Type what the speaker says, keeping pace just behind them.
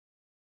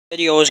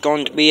Video is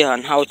going to be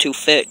on how to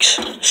fix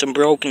some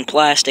broken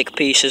plastic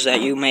pieces that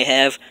you may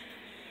have.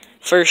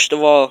 First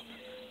of all,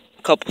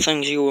 a couple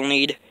things you will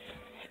need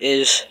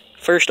is,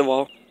 first of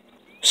all,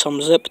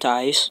 some zip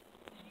ties,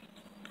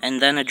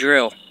 and then a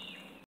drill.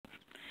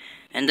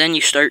 And then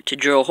you start to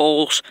drill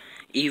holes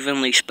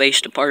evenly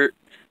spaced apart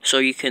so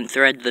you can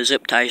thread the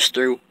zip ties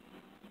through,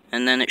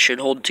 and then it should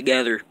hold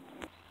together.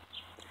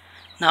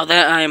 Now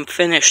that I am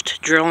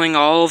finished drilling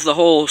all of the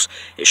holes,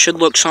 it should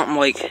look something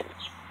like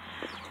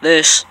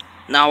this.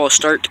 Now I'll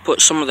start to put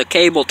some of the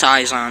cable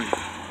ties on.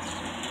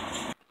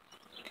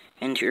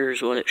 And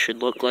here's what it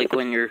should look like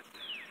when you're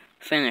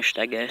finished,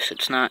 I guess.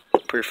 It's not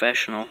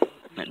professional.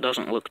 It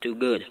doesn't look too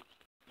good.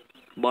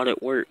 But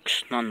it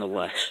works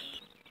nonetheless.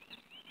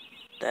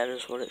 That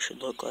is what it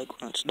should look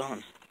like when it's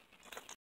done.